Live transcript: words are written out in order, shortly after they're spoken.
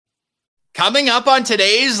Coming up on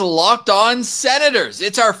today's Locked On Senators,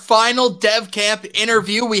 it's our final Dev Camp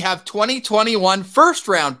interview. We have 2021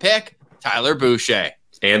 first-round pick, Tyler Boucher.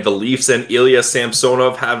 And the Leafs and Ilya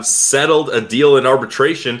Samsonov have settled a deal in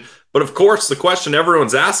arbitration. But of course, the question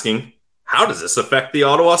everyone's asking, how does this affect the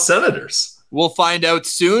Ottawa Senators? We'll find out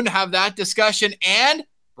soon, have that discussion, and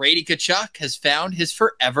Brady Tkachuk has found his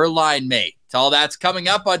forever line mate. All that's coming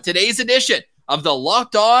up on today's edition of the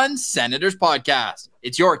Locked On Senators podcast.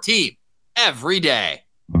 It's your team every day.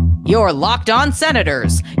 Your Locked On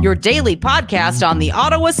Senators, your daily podcast on the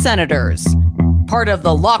Ottawa Senators. Part of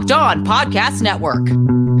the Locked On Podcast Network.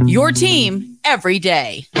 Your team every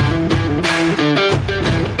day.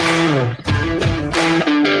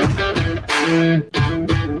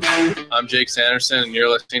 I'm Jake Sanderson, and you're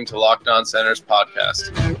listening to Locked On Senators podcast.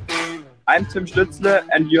 I'm Tim Stützle,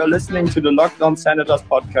 and you're listening to the Locked On Senators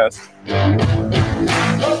podcast.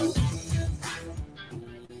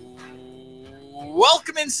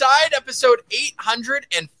 Welcome inside episode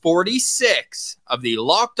 846 of the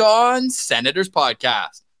Locked On Senators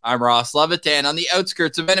podcast. I'm Ross Levitan on the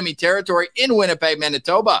outskirts of enemy territory in Winnipeg,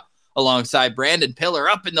 Manitoba. Alongside Brandon Pillar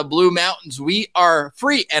up in the Blue Mountains, we are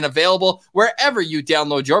free and available wherever you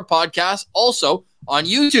download your podcast. Also on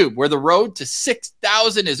YouTube, where the road to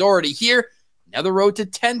 6,000 is already here. Now the road to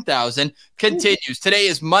 10,000 continues. Today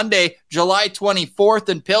is Monday, July 24th,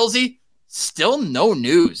 and Pilsy, still no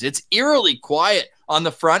news. It's eerily quiet on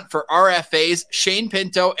the front for RFAs Shane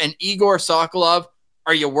Pinto and Igor Sokolov.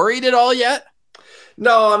 Are you worried at all yet?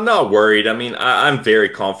 No, I'm not worried. I mean, I'm very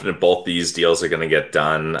confident both these deals are going to get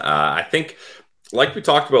done. I think, like we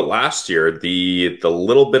talked about last year, the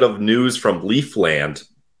little bit of news from Leafland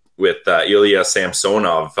with Ilya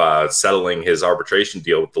Samsonov settling his arbitration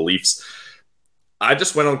deal with the Leafs. I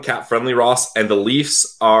just went on Cap Friendly, Ross, and the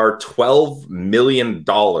Leafs are $12 million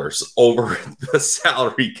over the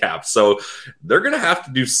salary cap. So they're going to have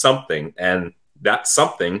to do something, and that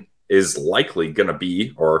something is likely going to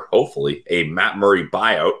be, or hopefully, a Matt Murray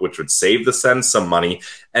buyout, which would save the Sens some money.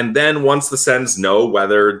 And then once the Sens know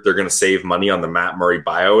whether they're going to save money on the Matt Murray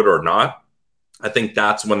buyout or not, I think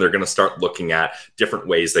that's when they're going to start looking at different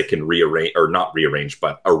ways they can rearrange, or not rearrange,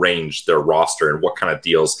 but arrange their roster and what kind of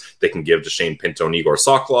deals they can give to Shane Pinto and Igor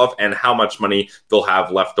Sokolov and how much money they'll have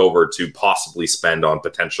left over to possibly spend on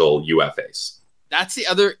potential UFAs. That's the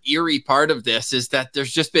other eerie part of this, is that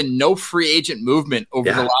there's just been no free agent movement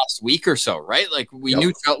over the last week or so, right? Like we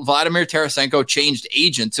knew Vladimir Tarasenko changed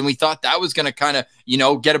agents, and we thought that was going to kind of,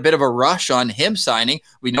 get a bit of a rush on him signing.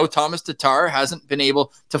 We know Thomas Tatar hasn't been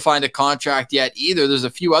able to find a contract yet either. There's a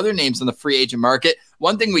few other names on the free agent market.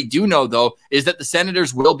 One thing we do know, though, is that the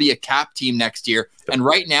Senators will be a cap team next year. And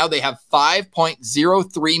right now they have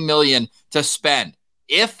 $5.03 million to spend.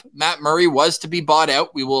 If Matt Murray was to be bought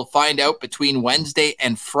out, we will find out between Wednesday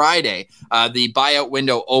and Friday. The buyout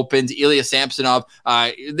window opens. Ilya Samsonov,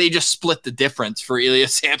 they just split the difference for Ilya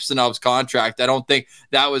Samsonov's contract. I don't think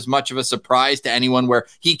that was much of a surprise to anyone, where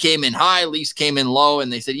he came in high, Leafs came in low,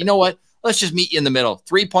 and they said, you know what? Let's just meet you in the middle,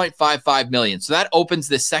 $3.55 million. So that opens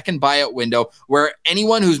the second buyout window where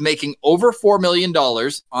anyone who's making over $4 million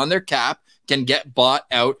on their cap can get bought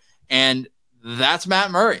out, and that's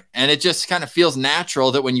Matt Murray. And it just kind of feels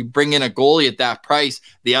natural that when you bring in a goalie at that price,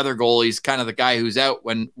 the other goalie's kind of the guy who's out,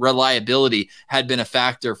 when reliability had been a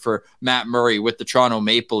factor for Matt Murray with the Toronto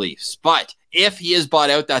Maple Leafs. But if he is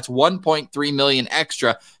bought out, that's $1.3 million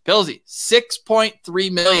extra. Pilsy,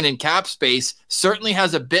 $6.3 million in cap space certainly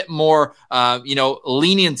has a bit more,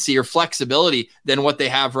 leniency or flexibility than what they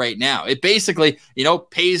have right now. It basically,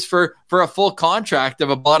 pays for a full contract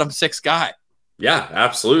of a bottom six guy. Yeah,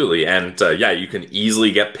 absolutely. And you can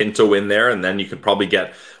easily get Pinto in there, and then you could probably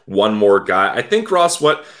get one more guy. I think, Ross,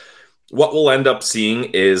 what we'll end up seeing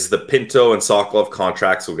is the Pinto and Sokolov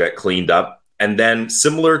contracts will get cleaned up. And then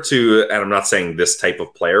similar to, and I'm not saying this type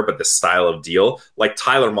of player, but this style of deal, like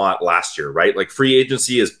Tyler Mott last year, right? Like free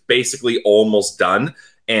agency is basically almost done.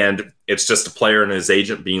 And it's just a player and his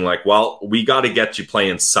agent being like, well, we got to get you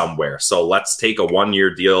playing somewhere. So let's take a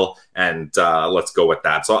 1-year deal and let's go with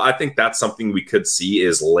that. So I think that's something we could see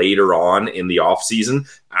is later on in the offseason,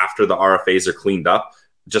 after the RFAs are cleaned up,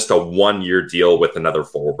 just a 1-year deal with another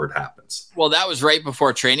forward happens. Well, that was right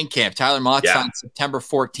before training camp. Tyler Mott signed September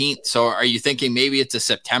 14th. So are you thinking maybe it's a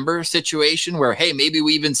September situation where, hey, maybe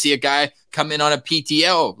we even see a guy come in on a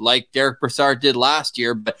PTO like Derek Brassard did last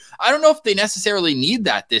year? But I don't know if they necessarily need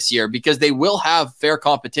that this year, because they will have fair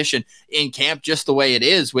competition in camp just the way it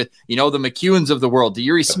is with, the McEwens of the world, the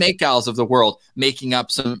Yuri Smekals of the world making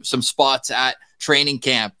up some spots at training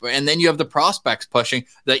camp. And then you have the prospects pushing,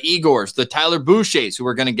 the Igors, the Tyler Bouchers, who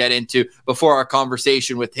we're going to get into before our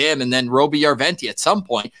conversation with him, and then Roby Yarventi at some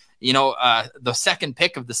point the second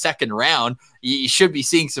pick of the second round, you should be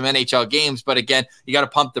seeing some NHL games. But again, you got to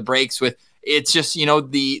pump the brakes with it's just,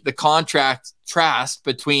 the contrast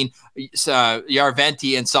between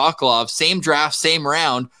Järventie and Sokolov, same draft, same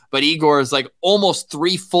round, but Igor is like almost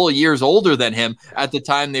 3 full years older than him at the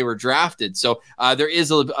time they were drafted. So there is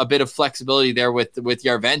a bit of flexibility there with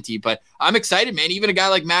Järventie, but I'm excited, man. Even a guy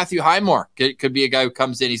like Matthew Highmore could be a guy who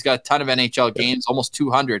comes in. He's got a ton of NHL games, almost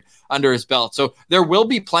 200 under his belt. So there will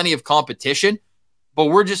be plenty of competition. But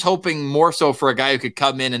we're just hoping more so for a guy who could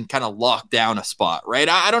come in and kind of lock down a spot, right?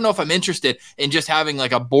 I don't know if I'm interested in just having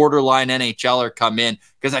like a borderline NHLer come in,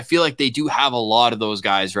 because I feel like they do have a lot of those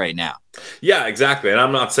guys right now. Yeah, exactly. And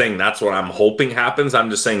I'm not saying that's what I'm hoping happens. I'm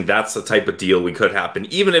just saying that's the type of deal we could happen,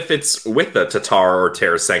 even if it's with a Tatar or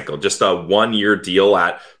Tarasenko, just a 1-year deal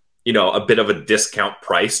at a bit of a discount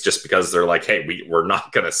price, just because they're like, hey, we're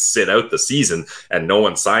not going to sit out the season and no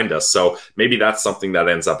one signed us. So maybe that's something that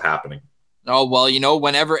ends up happening. Oh, well,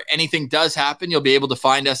 whenever anything does happen, you'll be able to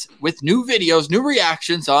find us with new videos, new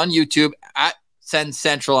reactions on YouTube at Sens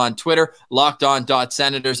Central on Twitter,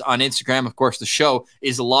 LockedOn.Senators on Instagram. Of course, the show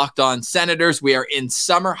is Locked On Senators. We are in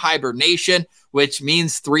summer hibernation, which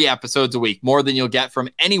means 3 episodes a week, more than you'll get from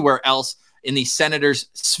anywhere else in the Senators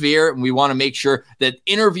sphere. And we want to make sure that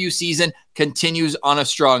interview season continues on a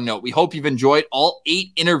strong note. We hope you've enjoyed all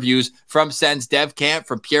 8 interviews from Sens Dev Camp,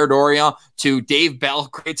 from Pierre Dorion to Dave Bell.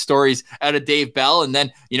 Great stories out of Dave Bell. And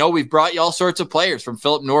then, we've brought you all sorts of players from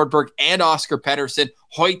Philip Nordberg and Oscar Pettersson,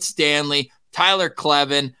 Hoyt Stanley, Tyler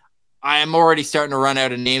Klevin. I am already starting to run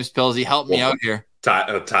out of names, Pilsy. Help me out here.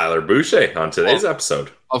 Tyler Boucher on today's episode.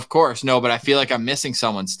 Of course. No, but I feel like I'm missing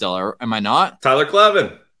someone still. Or am I not? Tyler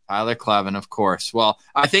Klevin, of course. Well,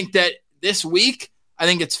 I think that this week, I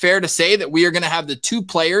think it's fair to say that we are going to have the 2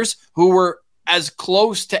 players who were as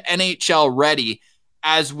close to NHL ready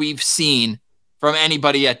as we've seen from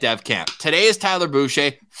anybody at Dev Camp. Today is Tyler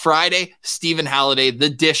Boucher. Friday, Stephen Halliday, the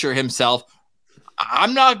disher himself.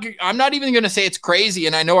 I'm not even going to say it's crazy.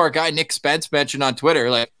 And I know our guy Nick Spence mentioned on Twitter,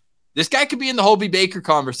 like, this guy could be in the Hobey Baker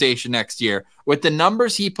conversation next year with the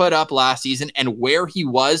numbers he put up last season and where he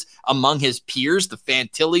was among his peers, the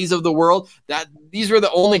Fantillis of the world. That these were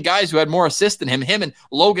the only guys who had more assists than him and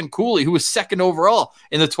Logan Cooley, who was 2nd overall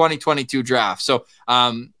in the 2022 draft. So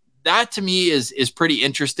that to me is pretty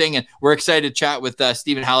interesting. And we're excited to chat with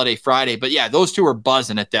Stephen Halliday Friday. But yeah, those 2 are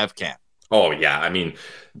buzzing at Dev Camp. Oh, yeah. I mean,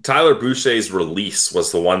 Tyler Boucher's release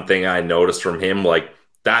was the one thing I noticed from him. Like,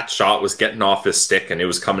 that shot was getting off his stick and it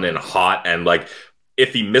was coming in hot. And like,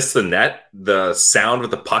 if he missed the net, the sound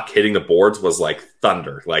of the puck hitting the boards was like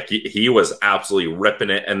thunder. Like he was absolutely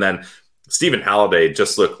ripping it. And then Stephen Halliday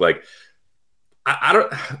just looked like, I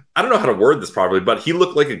don't know how to word this properly, but he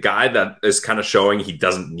looked like a guy that is kind of showing he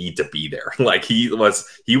doesn't need to be there. Like he was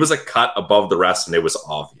a cut above the rest, and it was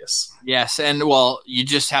obvious. Yes, and well, you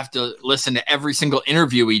just have to listen to every single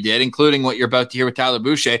interview he did, including what you're about to hear with Tyler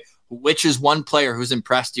Boucher. Which is one player who's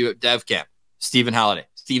impressed you at Dev Camp? Stephen Halliday.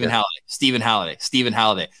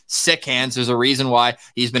 Sick hands. There's a reason why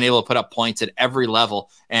he's been able to put up points at every level.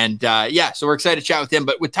 And so we're excited to chat with him.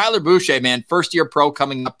 But with Tyler Boucher, man, 1st-year pro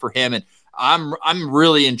coming up for him, and I'm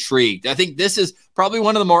really intrigued. I think this is probably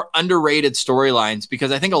one of the more underrated storylines,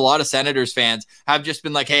 because I think a lot of Senators fans have just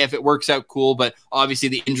been like, hey, if it works out, cool. But obviously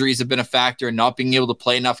the injuries have been a factor in not being able to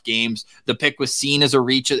play enough games. The pick was seen as a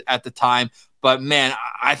reach at the time. But, man,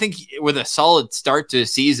 I think with a solid start to the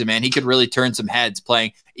season, man, he could really turn some heads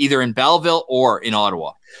playing either in Belleville or in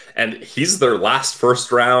Ottawa. And he's their last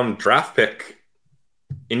 1st-round draft pick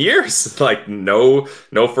in years. Like, no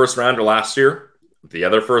 1st-rounder last year. The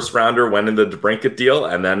other 1st-rounder went in the DeBrincat deal,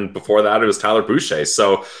 and then before that, it was Tyler Boucher.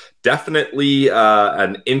 So definitely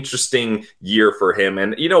an interesting year for him.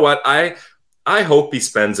 And you know what? I hope he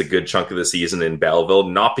spends a good chunk of the season in Belleville,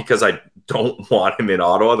 not because I don't want him in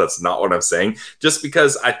Ottawa. That's not what I'm saying. Just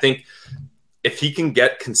because I think if he can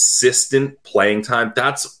get consistent playing time,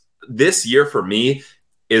 this year for me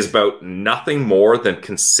is about nothing more than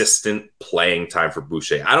consistent playing time for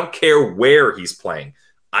Boucher. I don't care where he's playing.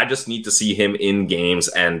 I just need to see him in games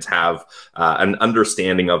and have an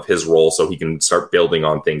understanding of his role so he can start building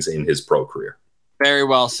on things in his pro career. Very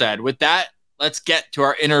well said. With that, let's get to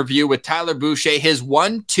our interview with Tyler Boucher, his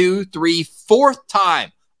 4th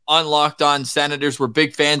time on Locked On Senators. We're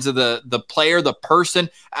big fans of the player, the person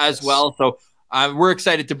as well. So we're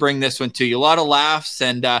excited to bring this one to you. A lot of laughs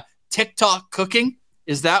and TikTok cooking.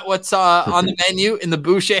 Is that what's on the menu in the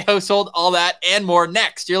Boucher household? All that and more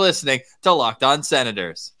next. You're listening to Locked On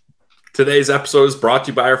Senators. Today's episode is brought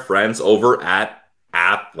to you by our friends over at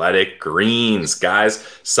Athletic Greens. Guys,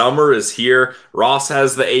 summer is here. Ross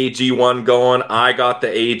has the AG1 going. I got the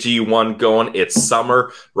AG1 going. It's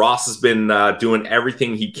summer. Ross has been doing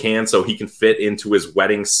everything he can so he can fit into his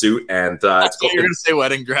wedding suit. And you're going to say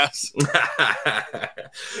wedding dress.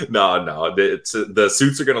 No. The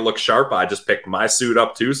suits are going to look sharp. I just picked my suit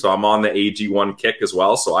up too, so I'm on the AG1 kick as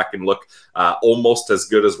well, so I can look almost as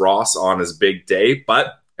good as Ross on his big day.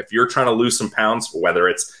 But if you're trying to lose some pounds, whether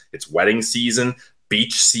it's wedding season,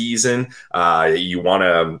 beach season, you want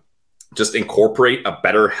to just incorporate a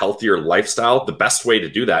better, healthier lifestyle, the best way to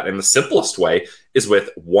do that, and the simplest way, is with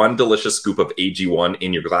one delicious scoop of AG1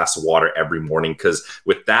 in your glass of water every morning. Because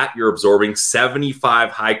with that, you're absorbing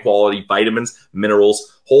 75 high-quality vitamins,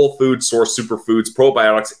 minerals, whole food source superfoods,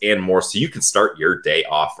 probiotics, and more, so you can start your day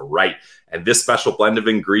off right. And this special blend of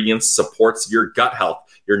ingredients supports your gut health,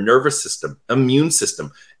 your nervous system, immune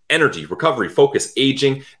system, energy, recovery, focus,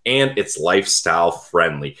 aging, and it's lifestyle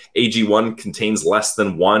friendly. AG1 contains less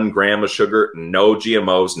than 1 gram of sugar, no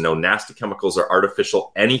GMOs, no nasty chemicals or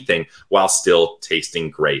artificial anything, while still tasting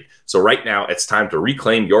great. So right now, it's time to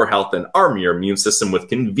reclaim your health and arm your immune system with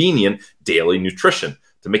convenient daily nutrition.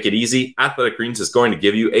 To make it easy, Athletic Greens is going to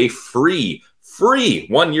give you a free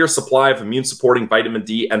 1-year supply of immune-supporting vitamin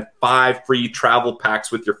D and 5 free travel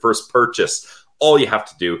packs with your first purchase. All you have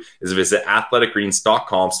to do is visit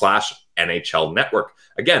athleticgreens.com/NHL Network.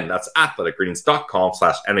 Again, that's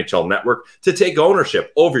athleticgreens.com/NHL Network to take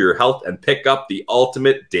ownership over your health and pick up the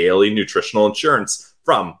ultimate daily nutritional insurance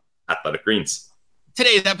from Athletic Greens.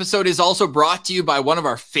 Today's episode is also brought to you by one of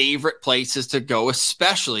our favorite places to go,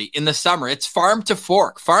 especially in the summer. It's Farm to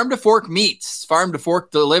Fork. Farm to Fork meats,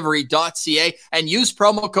 farmtoforkdelivery.ca, and use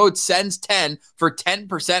promo code SENS10 for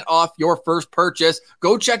 10% off your first purchase.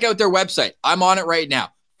 Go check out their website. I'm on it right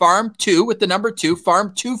now. Farm2 with the number 2,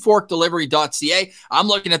 farmtoforkdelivery.ca. I'm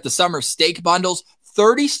looking at the summer steak bundles,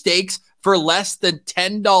 30 steaks for less than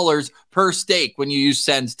 $10 per steak when you use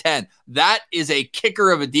Sens 10. That is a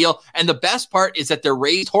kicker of a deal. And the best part is that they're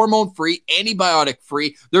raised hormone-free,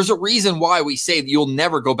 antibiotic-free. There's a reason why we say that you'll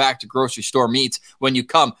never go back to grocery store meats when you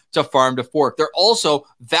come to Farm to Fork. They're also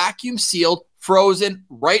vacuum sealed, frozen,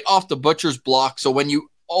 right off the butcher's block. So when you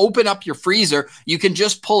open up your freezer, you can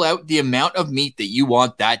just pull out the amount of meat that you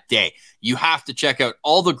want that day. You have to check out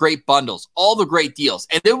all the great bundles, all the great deals,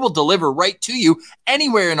 and they will deliver right to you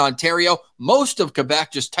anywhere in Ontario, most of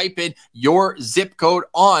Quebec. Just type in your zip code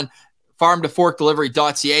on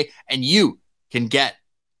farmtoforkdelivery.ca and you can get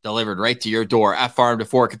delivered right to your door at Farm to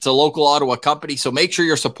Fork. It's a local Ottawa company, so make sure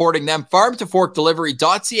you're supporting them.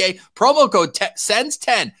 Farmtoforkdelivery.ca, promo code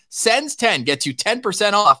SENS10. SENS10 gets you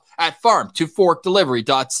 10% off at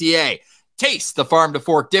farmtoforkdelivery.ca. Taste the Farm to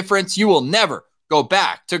Fork difference. You will never go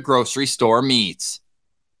back to grocery store meats.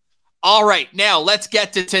 All right, now let's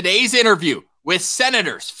get to today's interview with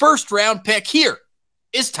Senators' first-round pick. Here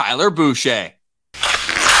is Tyler Boucher.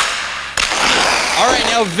 All right,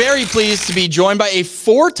 now very pleased to be joined by a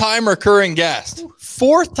 4-time recurring guest.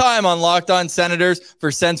 4th time on Locked On Senators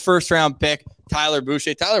for Sens first-round pick, Tyler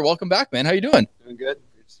Boucher. Tyler, welcome back, man. How you doing? Doing good.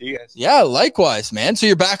 Good to see you guys. Yeah, likewise, man. So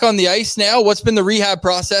you're back on the ice now. What's been the rehab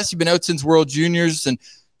process? You've been out since World Juniors, and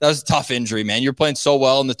that was a tough injury, man. You're playing so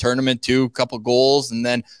well in the tournament, too. A couple goals, and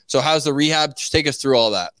then so how's the rehab? Just take us through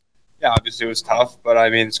all that. Yeah, obviously it was tough, but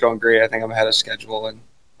I mean, it's going great. I think I'm ahead of schedule, and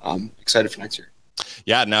I'm excited for next year.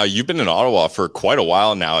 Yeah, now you've been in Ottawa for quite a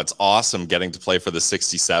while now. It's awesome getting to play for the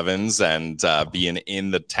 67s and being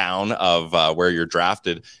in the town of where you're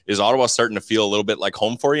drafted. Is Ottawa starting to feel a little bit like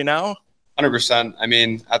home for you now? 100%. I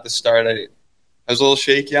mean, at the start, I was a little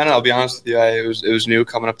shaky on it. I'll be honest with you. It was new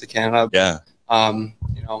coming up to Canada. Yeah.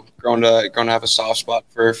 Grown to have a soft spot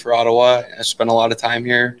for Ottawa. I spent a lot of time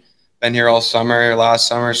here. Been here all summer, last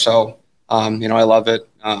summer. So, I love it.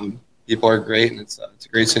 People are great, and it's a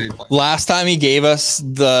great city to play. Last time he gave us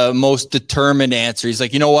the most determined answer. He's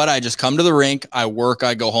like, you know what? I just come to the rink, I work,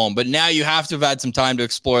 I go home. But now you have to have had some time to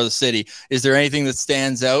explore the city. Is there anything that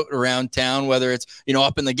stands out around town, whether it's,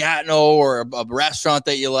 up in the Gatineau or a restaurant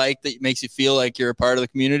that you like that makes you feel like you're a part of the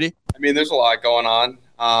community? I mean, there's a lot going on.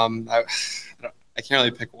 I can't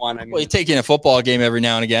really pick one. I mean, well, you take in a football game every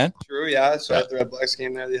now and again. True, yeah. So I had the Red Blacks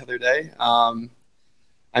game there the other day.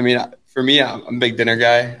 For me, I'm a big dinner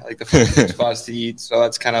guy. I like the food spots to eat, so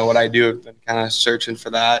that's kind of what I do. I've been kind of searching for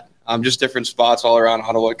that. Just different spots all around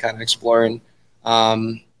Ottawa, kind of exploring. I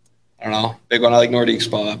don't know. Big one, I like Nordique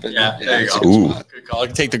spot. But yeah, there you go. Good call.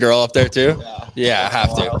 Take the girl up there too? Yeah,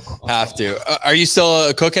 have to. Are you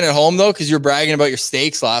still cooking at home, though? Because you're bragging about your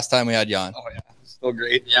steaks last time we had you on. Oh, yeah. Still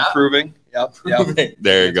great. Yeah. Improving. Yep.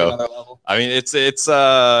 There you go. Another level. I mean, it's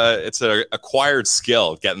an acquired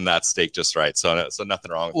skill getting that steak just right. So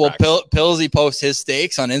nothing wrong with that. Well, Pillsy posts his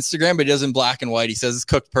steaks on Instagram, but he does in black and white. He says it's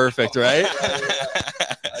cooked perfect, right?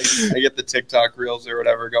 I get the TikTok reels or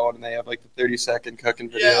whatever going, and they have like the 30-second cooking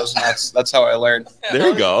videos, and that's how I learned. There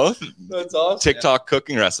you go. That's awesome. TikTok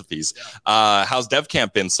cooking recipes. How's Dev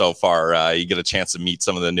Camp been so far? You get a chance to meet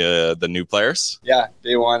some of the new players? Yeah,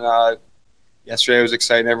 day one. Yesterday was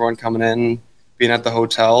exciting. Everyone coming in, being at the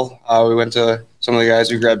hotel. We went to some of the guys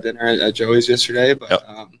who grabbed dinner at Joey's yesterday. But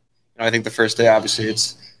I think the first day, obviously,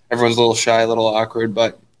 everyone's a little shy, a little awkward.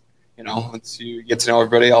 But once you get to know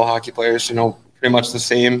everybody, all hockey players, pretty much the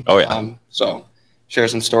same. Oh yeah. So share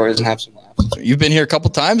some stories and have some laughs. You've been here a couple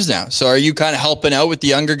times now. So are you kind of helping out with the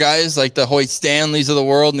younger guys, like the Hoyt Stanleys of the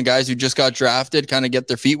world and the guys who just got drafted, kind of get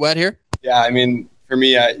their feet wet here? Yeah, I mean, for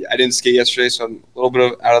me, I didn't skate yesterday, so I'm a little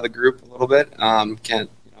bit out of the group a little bit. Can't,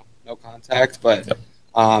 no contact, but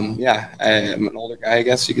yeah, I am an older guy, I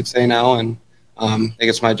guess you could say now, and I think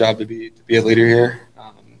it's my job to be a leader here.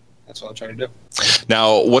 That's what I'll try to do.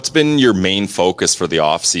 Now, what's been your main focus for the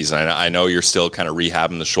off season? I know you're still kind of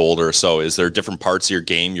rehabbing the shoulder, so is there different parts of your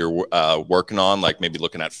game you're working on, like maybe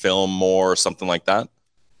looking at film more or something like that?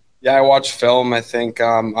 Yeah, I watch film. I think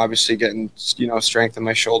obviously getting strength in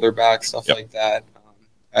my shoulder back, stuff like that.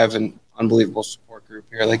 I have an unbelievable support group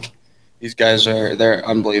here. Like these guys they're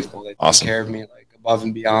unbelievable. They take care of me like above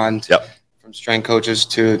and beyond. From strength coaches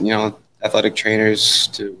to athletic trainers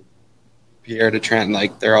to Pierre to Trent.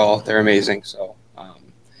 Like they're amazing. So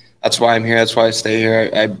that's why I'm here. That's why I stay here.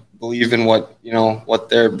 I believe in what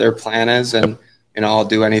their plan is, and I'll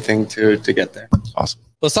do anything to get there. Awesome.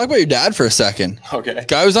 Let's talk about your dad for a second. Okay.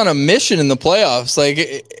 Guy was on a mission in the playoffs. Like,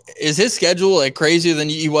 is his schedule like crazier than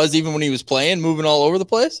he was even when he was playing, moving all over the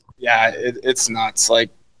place? Yeah, it's nuts.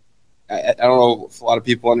 Like, I don't know if a lot of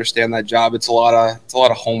people understand that job. It's a lot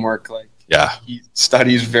of homework. Like, he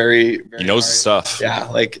studies very, very he knows hard. his stuff. Yeah,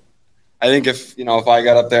 like I think if I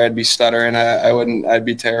got up there, I'd be stuttering. I'd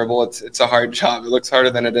be terrible. It's a hard job. It looks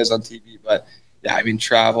harder than it is on TV, but. Yeah, I mean,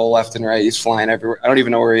 travel left and right. He's flying everywhere. I don't even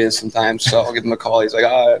know where he is sometimes, so I'll give him a call. He's like,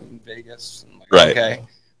 I'm in Vegas. I'm like, right. Okay.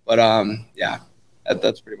 But, yeah,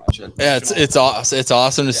 that's pretty much it. Yeah, it's awesome. It's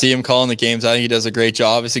awesome to see him calling the games. I think he does a great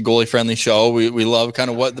job. It's a goalie-friendly show. We love kind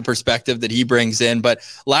of what the perspective that he brings in. But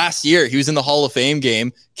last year, he was in the Hall of Fame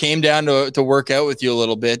game, came down to work out with you a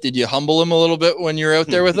little bit. Did you humble him a little bit when you were out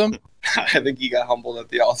there with him? I think he got humbled at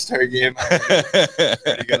the All-Star game.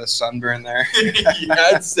 He got a sunburn there.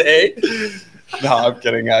 I'd say. No, I'm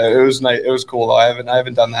kidding. It was nice. It was cool though. I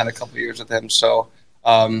haven't done that in a couple of years with him, so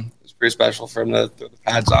it was pretty special for him to throw the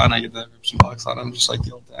pads on. I get to rip some bucks on him, just like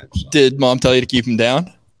the old times. So. Did Mom tell you to keep him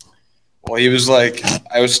down? Well, he was like,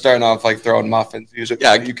 I was starting off like throwing muffins. He was like,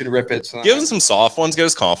 yeah, you can rip it. So give him some soft ones, get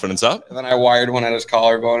his confidence up. And then I wired one at his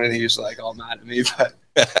collarbone, and he was like all mad at me. But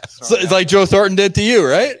so it's like Joe Thornton did to you,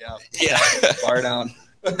 right? Yeah. Far down.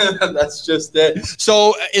 That's just it.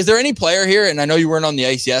 So is there any player here, and I know you weren't on the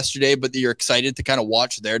ice yesterday, but that you're excited to kind of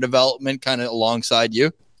watch their development kind of alongside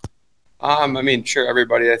you? I mean, sure,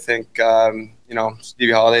 everybody. I think,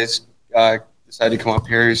 Stevie Holiday's decided to come up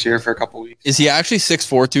here. He's here for a couple weeks. Is he actually 6'4",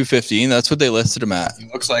 215? That's what they listed him at. He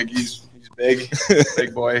looks like he's big,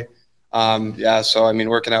 big boy. Yeah, so, I mean,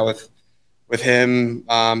 working out with him,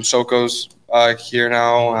 Soko's here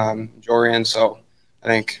now, Jorian, so I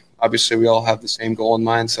think – obviously, we all have the same goal in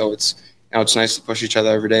mind, so it's nice to push each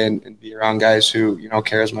other every day and be around guys who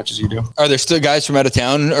care as much as you do. Are there still guys from out of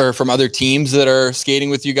town or from other teams that are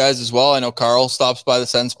skating with you guys as well? I know Carl stops by the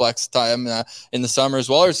Sensplex time in the summer as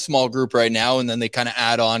well. There's a small group right now, and then they kind of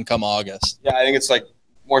add on come August. Yeah, I think it's like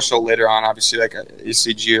more so later on. Obviously, like you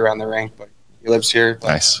see G around the rink, but he lives here. But,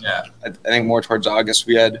 nice. Yeah, I think more towards August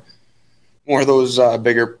we had more of those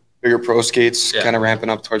bigger pro skates kind of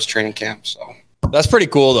ramping up towards training camp. So. That's pretty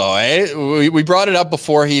cool, though, eh? We brought it up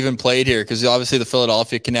before he even played here because obviously the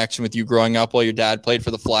Philadelphia connection with you growing up while your dad played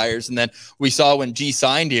for the Flyers. And then we saw when G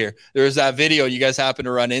signed here, there was that video. You guys happened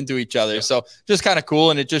to run into each other. Yeah. So just kind of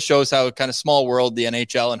cool. And it just shows how kind of small world the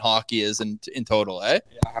NHL and hockey is in total, eh?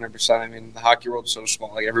 Yeah, 100%. I mean, the hockey world is so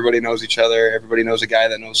small. Like everybody knows each other. Everybody knows a guy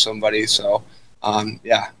that knows somebody. So,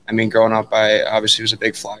 yeah, I mean, growing up, I obviously was a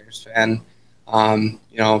big Flyers fan.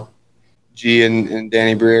 G and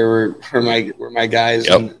Danny Boucher were my guys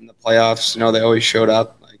in the playoffs. They always showed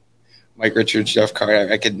up. Like Mike Richards, Jeff Carter.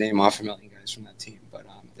 I could name off a million guys from that team, but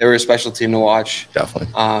they were a special team to watch.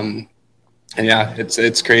 Definitely. And yeah,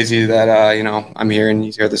 it's crazy that I'm here and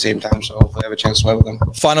he's here at the same time. So hopefully I have a chance to play with him.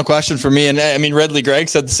 Final question for me, and I mean Ridley Gregg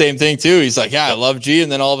said the same thing too. He's like, "Yeah, I love G,"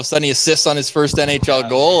 and then all of a sudden he assists on his first NHL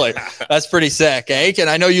goal. Like that's pretty sick, eh? And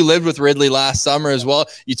I know you lived with Ridley last summer as well.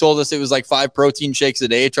 You told us it was like 5 protein shakes a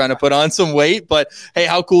day, trying to put on some weight. But hey,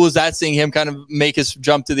 how cool is that seeing him kind of make his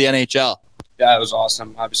jump to the NHL? Yeah, it was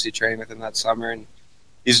awesome. Obviously training with him that summer, and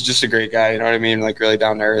he's just a great guy. You know what I mean? Like really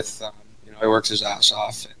down to earth. He works his ass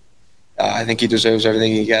off. And, I think he deserves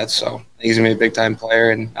everything he gets. So I think he's going to be a big-time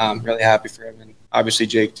player, and I'm really happy for him. And obviously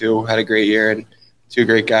Jake, too, had a great year, and 2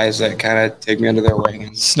 great guys that kind of take me under their wing.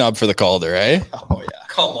 And snub for the Calder, eh? Oh, yeah.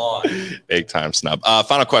 Come on. Big-time snub.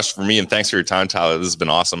 Final question for me, and thanks for your time, Tyler. This has been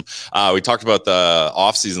awesome. We talked about the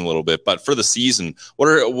offseason a little bit, but for the season,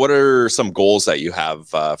 what are some goals that you have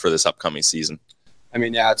for this upcoming season? I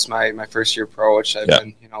mean, yeah, it's my first year pro, which I've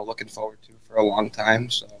been looking forward to for a long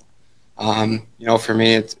time. So, for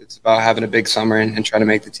me, it's about having a big summer and trying to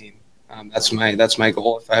make the team. That's my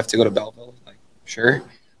goal. If I have to go to Belleville, like sure,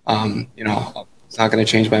 it's not going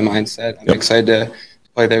to change my mindset. I'm excited to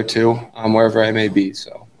play there too, wherever I may be.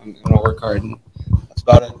 So I'm going to work hard, and that's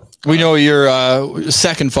about it. We know your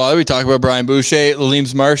second father. We talked about Brian Boucher,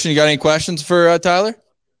 Liam's Martian. You got any questions for Tyler?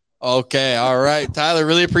 Okay, all right. Tyler,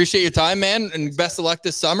 really appreciate your time, man, and best of luck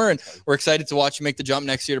this summer, and we're excited to watch you make the jump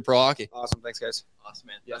next year to pro hockey. Awesome. Thanks, guys. Awesome,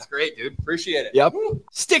 man. That's great, dude. Appreciate it. Yep.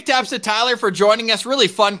 Stick taps to Tyler for joining us. Really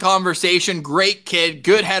fun conversation. Great kid,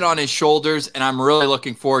 good head on his shoulders, and I'm really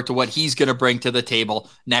looking forward to what he's going to bring to the table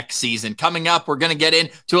next season. Coming up, we're going to get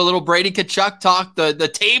into a little Brady Tkachuk talk.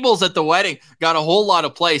 The tables at the wedding got a whole lot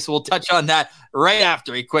of play, so we'll touch on that right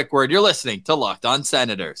after a quick word. You're listening to Locked On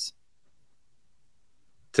Senators.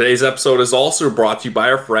 Today's episode is also brought to you by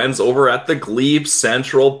our friends over at the Glebe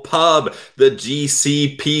Central Pub, the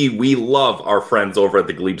GCP. We love our friends over at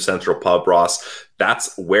the Glebe Central Pub, Ross.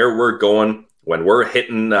 That's where we're going when we're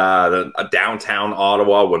hitting downtown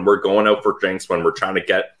Ottawa, when we're going out for drinks, when we're trying to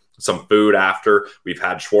get some food after. We've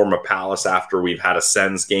had Shawarma Palace after we've had a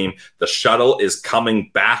Sens game. The shuttle is coming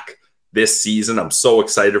back this season. I'm so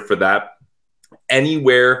excited for that.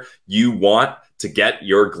 Anywhere you want to get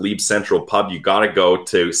your Glebe Central Pub, you got to go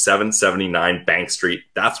to 779 Bank Street.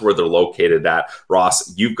 That's where they're located at.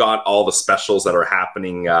 Ross, you've got all the specials that are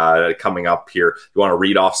happening coming up here. You want to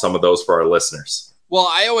read off some of those for our listeners? Well,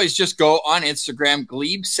 I always just go on Instagram,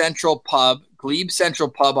 Glebe Central Pub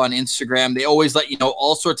on Instagram. They always let you know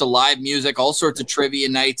all sorts of live music, all sorts of trivia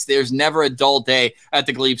nights. There's never a dull day at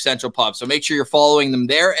the Glebe Central Pub. So make sure you're following them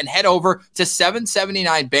there and head over to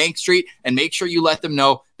 779 Bank Street and make sure you let them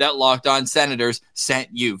know that Locked On Senators sent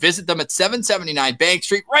you. Visit them at 779 Bank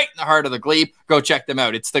Street, right in the heart of the Glebe. Go check them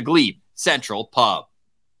out. It's the Glebe Central Pub.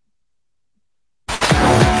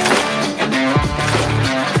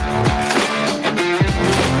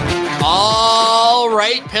 All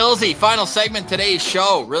right, Pilsy, final segment today's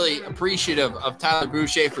show. Really appreciative of Tyler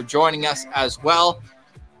Boucher for joining us as well.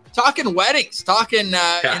 Talking weddings, talking in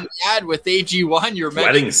the ad with AG1. Your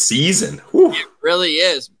wedding season. Whew. It really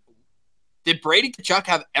is. Did Brady Tkachuk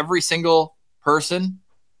have every single person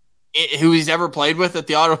who he's ever played with at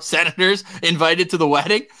the Ottawa Senators invited to the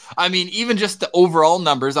wedding? I mean, even just the overall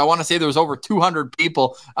numbers, I want to say there was over 200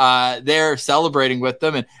 people there celebrating with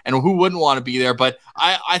them, and who wouldn't want to be there? But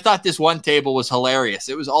I thought this one table was hilarious.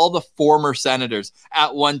 It was all the former Senators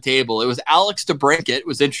at one table. It was Alex DeBrincat. It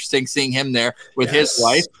was interesting seeing him there with his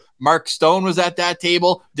wife. Mark Stone was at that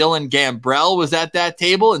table. Dylan Gambrell was at that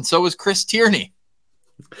table, and so was Chris Tierney.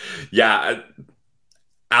 Yeah,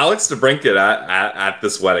 Alex DeBrincat at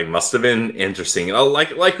this wedding must have been interesting.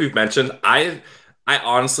 Like we've mentioned, I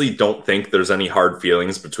honestly don't think there's any hard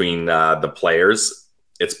feelings between the players.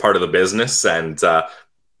 It's part of the business, and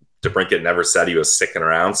DeBrincat never said he was sticking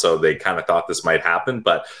around, so they kind of thought this might happen.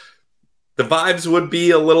 But the vibes would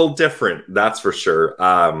be a little different, that's for sure.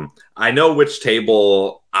 I know which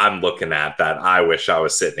table I'm looking at that I wish I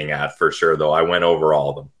was sitting at for sure, though. I went over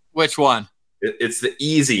all of them. Which one? It's the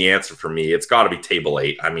easy answer for me. It's got to be table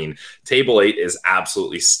 8. I mean, table 8 is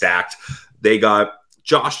absolutely stacked. They got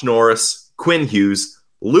Josh Norris, Quinn Hughes,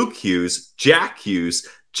 Luke Hughes, Jack Hughes,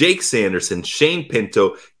 Jake Sanderson, Shane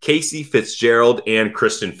Pinto, Casey Fitzgerald, and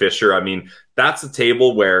Christian Fisher. I mean, that's a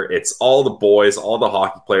table where it's all the boys, all the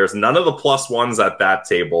hockey players, none of the plus ones at that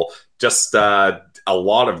table, just a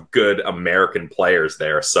lot of good American players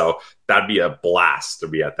there. So that'd be a blast to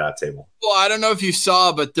be at that table. Well, I don't know if you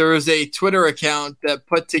saw, but there was a Twitter account that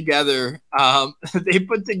put together, they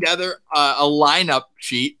put together a lineup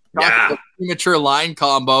sheet, premature line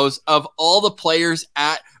combos of all the players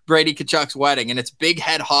at Brady Tkachuk's wedding, and it's big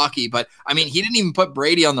head hockey. But I mean, he didn't even put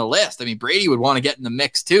Brady on the list. I mean, Brady would want to get in the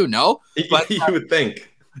mix too, no? But you would think.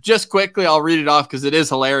 just quickly, I'll read it off because it is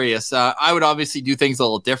hilarious. I would obviously do things a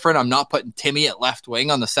little different. I'm not putting Timmy at left wing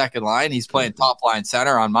on the second line. He's playing top line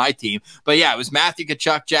center on my team. But yeah, it was Matthew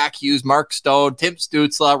Tkachuk, Jack Hughes, Mark Stone, Tim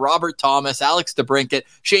Stützle, Robert Thomas, Alex DeBrincat,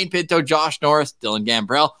 Shane Pinto, Josh Norris, Dylan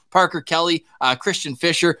Gambrell, Parker Kelly, Christian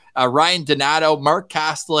Fisher, Ryan Donato, Mark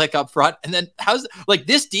Kastelik up front. And then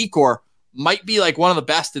this decor might be like one of the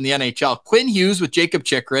best in the NHL. Quinn Hughes with Jacob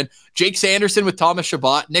Chychrun, Jake Sanderson with Thomas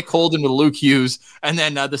Chabot, Nick Holden with Luke Hughes, and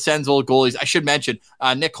then the Sens old goalies. I should mention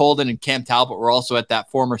Nick Holden and Cam Talbot were also at that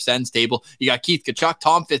former Sens table. You got Keith Tkachuk,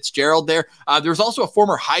 Tom Fitzgerald there. There's also a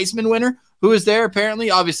former Heisman winner who is there apparently.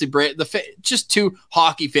 Obviously, just two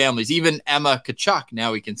hockey families. Even Emma Tkachuk,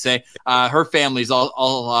 now we can say. Her family's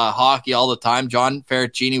all hockey all the time. John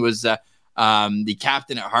Ferricini was the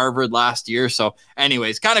captain at Harvard last year. So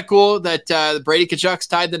anyways, kind of cool that Brady Tkachuk's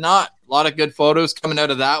tied the knot. A lot of good photos coming out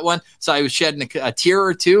of that one. So I was shedding a tear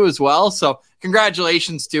or two as well. So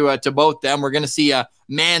congratulations to both them. We're going to see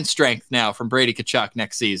man strength now from Brady Tkachuk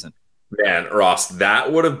next season. Man, Ross,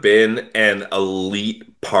 that would have been an elite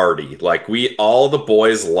party. Like all the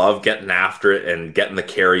boys love getting after it and getting the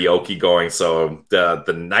karaoke going. So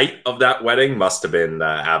the night of that wedding must have been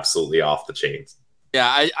absolutely off the chains.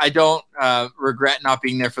 Yeah, I don't regret not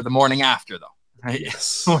being there for the morning after, though. Right?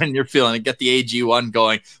 Yes. When you're feeling it, get the AG1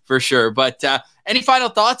 going for sure. But any final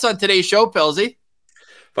thoughts on today's show, Pilsy?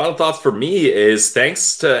 Final thoughts for me is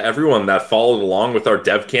thanks to everyone that followed along with our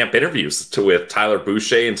Dev Camp interviews with Tyler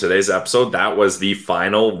Boucher in today's episode. That was the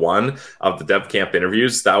final one of the Dev Camp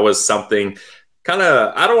interviews. That was something kind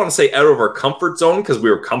of, I don't want to say out of our comfort zone because we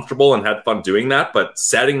were comfortable and had fun doing that, but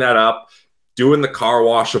setting that up, doing the car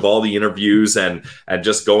wash of all the interviews and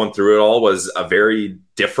just going through it all was a very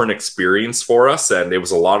different experience for us. And it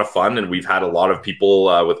was a lot of fun. And we've had a lot of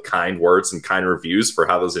people with kind words and kind reviews for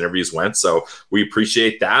how those interviews went. So we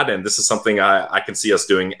appreciate that. And this is something I can see us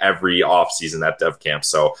doing every off season at Dev Camp.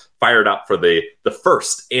 So fired up for the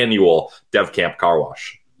first annual Dev Camp car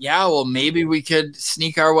wash. Yeah, well, maybe we could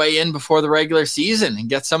sneak our way in before the regular season and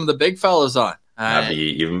get some of the big fellas on. That'd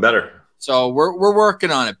be even better. So we're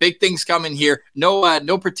working on it. Big things coming here.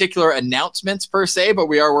 No particular announcements per se, but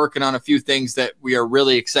we are working on a few things that we are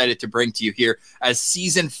really excited to bring to you here as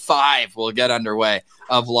season 5 will get underway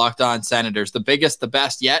of Locked On Senators. The biggest, the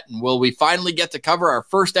best yet. And will we finally get to cover our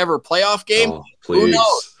first ever playoff game? Oh, please. Who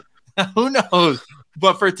knows? Who knows?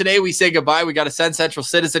 But for today, we say goodbye. We got a Sens Central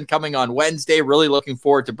Citizen coming on Wednesday. Really looking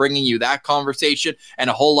forward to bringing you that conversation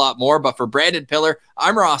and a whole lot more. But for Brandon Pillar,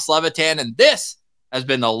 I'm Ross Levitan, and this has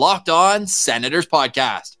been the Locked On Senators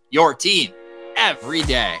podcast, your team every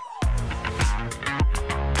day.